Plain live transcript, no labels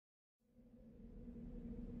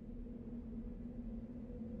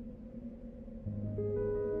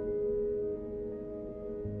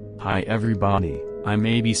Hi everybody, I'm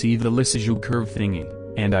ABC the Lissajous Curve Thingy,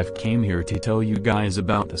 and I've came here to tell you guys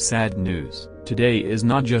about the sad news. Today is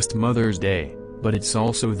not just Mother's Day, but it's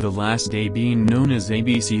also the last day being known as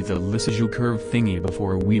ABC the Lissajous Curve Thingy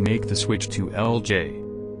before we make the switch to L.J.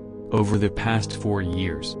 Over the past 4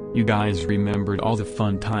 years, you guys remembered all the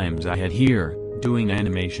fun times I had here, doing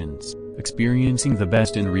animations, experiencing the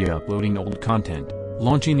best in re-uploading old content,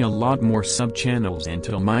 launching a lot more sub-channels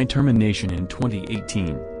until my termination in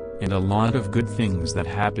 2018. And a lot of good things that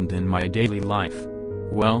happened in my daily life.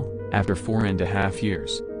 Well, after 4.5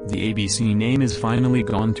 years, the ABC name is finally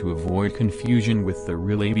gone to avoid confusion with the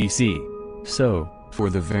real ABC. So,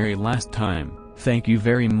 for the very last time, thank you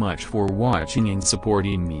very much for watching and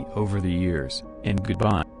supporting me over the years, and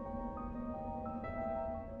goodbye.